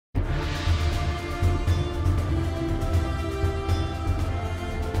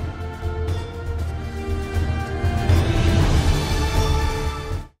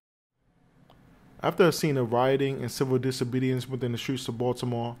After a scene of rioting and civil disobedience within the streets of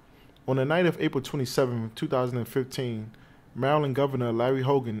Baltimore, on the night of April 27, 2015, Maryland Governor Larry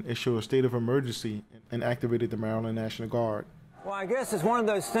Hogan issued a state of emergency and activated the Maryland National Guard. Well, I guess it's one of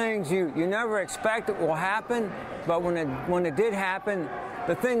those things you never expect it will happen, but when it did happen,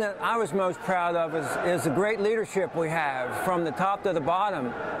 the thing that I was most proud of is the great leadership we have from the top to the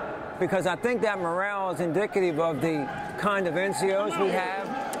bottom, because I think that morale is indicative of the kind of NCOs we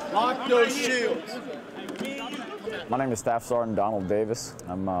have. Lock those shields. My name is Staff Sergeant Donald Davis.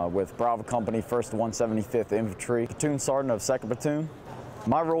 I'm with Bravo Company, 1st 175th Infantry, Platoon Sergeant of 2nd Platoon.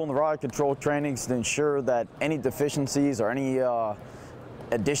 My role in the riot control training is to ensure that any deficiencies or any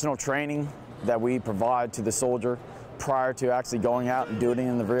additional training that we provide to the soldier prior to actually going out and doing it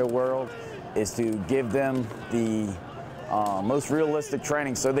in the real world is to give them the most realistic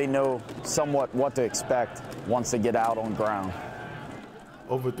training so they know somewhat what to expect once they get out on ground.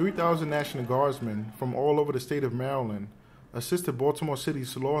 Over 3,000 National Guardsmen from all over the state of Maryland assisted Baltimore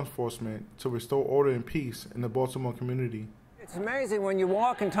City's law enforcement to restore order and peace in the Baltimore community. It's amazing when you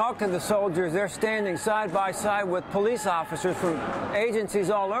walk and talk to the soldiers, they're standing side by side with police officers from agencies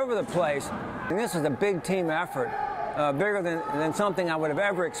all over the place. And this is a big team effort, bigger than something I would have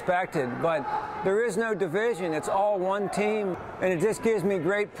ever expected. But there is no division, it's all one team, and it just gives me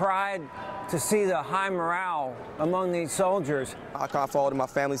great pride to see the high morale among these soldiers. I kind of followed in my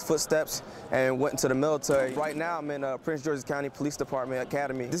family's footsteps and went into the military. Right now I'm in Prince George's County Police Department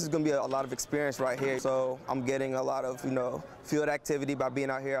Academy. This is going to be a lot of experience right here. So I'm getting a lot of, field activity by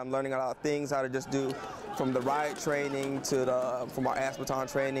being out here. I'm learning a lot of things, how to just do from the riot training to from our ASP baton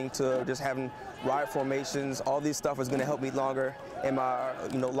training to just having riot formations. All these stuff is going to help me longer in my,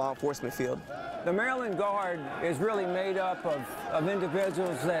 law enforcement field. The Maryland Guard is really made up of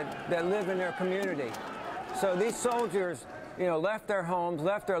individuals that live in their community. So these soldiers, left their homes,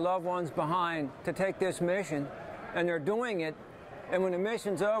 left their loved ones behind to take this mission, and they're doing it. And when the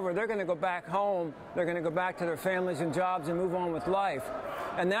mission's over, they're going to go back home, they're going to go back to their families and jobs and move on with life.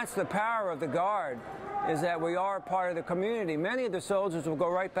 And that's the power of the Guard, is that we are part of the community. Many of the soldiers will go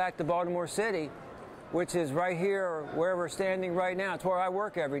right back to Baltimore City, which is right here or where we're standing right now. It's where I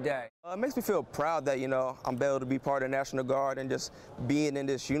work every day. It makes me feel proud that, I'm able to be part of the National Guard and just being in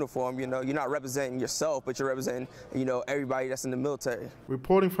this uniform. You're not representing yourself, but you're representing, everybody that's in the military.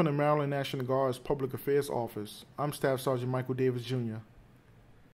 Reporting from the Maryland National Guard's Public Affairs Office, I'm Staff Sergeant Michael Davis, Jr.